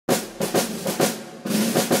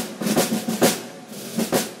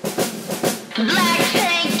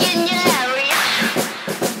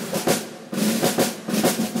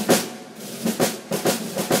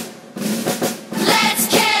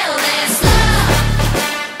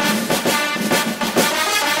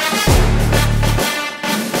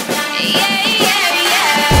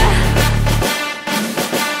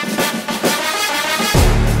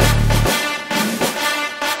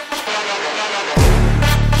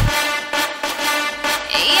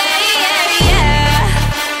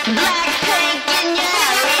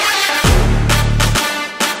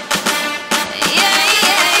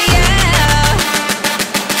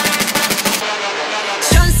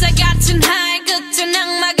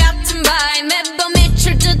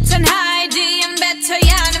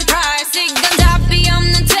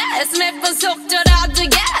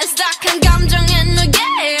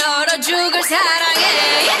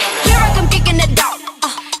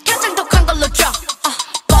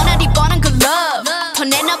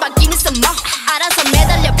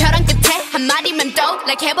또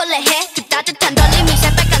like 해볼래 해 그 따뜻한 떨림이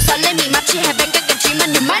새빨간 설렘이 마치 해변가 같지만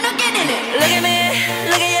you might not get in it. Look at me,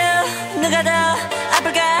 look at you. 누가 더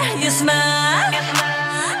아플까? You smile.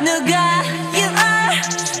 누가 you are.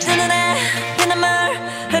 두 눈에 피눈물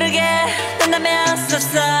흐르게 된다면 so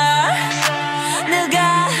sorry.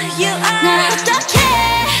 누가 you are. 날 어떡해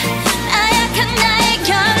나약한 나에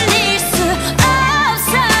걸릴 수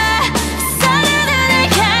없어 서로를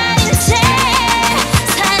가린 채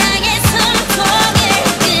사랑의 숨통을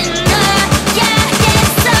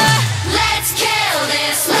끊어야겠어. Let's kill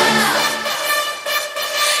this love.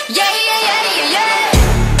 Yeah yeah yeah yeah yeah.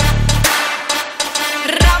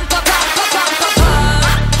 람파파파파파파.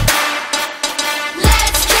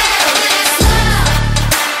 Let's kill this love.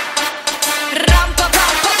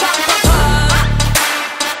 람파파파파파파.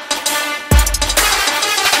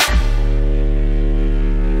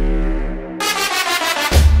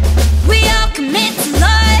 We all commit to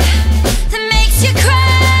love that makes you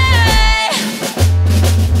cry.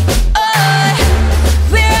 Oh,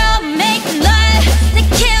 we're all making love that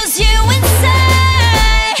kills you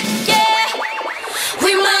inside. Yeah,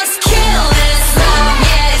 we must kill this love.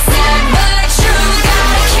 Yeah, it's sad but true.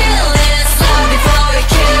 Gotta kill this love before it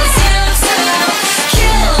kills you too.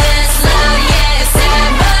 Kill this love. Yeah, it's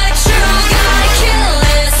sad but true. Gotta kill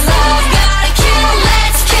this love. Gotta kill.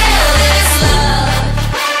 Let's kill this love.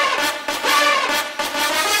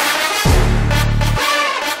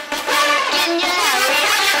 In your area.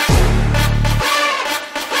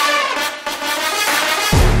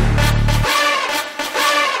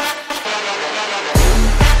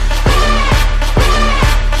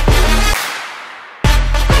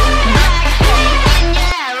 Blackpink in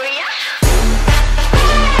your area.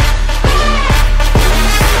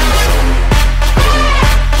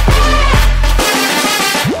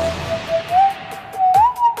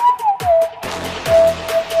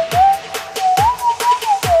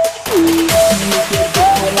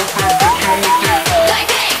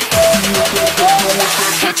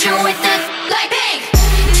 Hit you with the blackpink.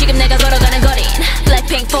 지금 내가 걸어가는 거린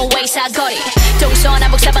blackpink four-way 사거리.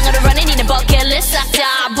 동서남북 사방으로 running 이는 버킷리스트 싹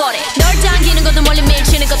다 버려. 널 당기는 것도 멀리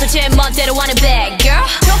밀치는 것도 제 멋대로 하는 bad girl.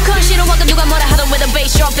 조건 싫어하고 누가 뭐라 하던 with a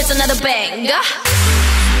bass drop it's another banger.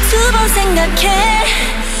 두 번 생각해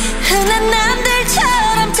흔한 남들처럼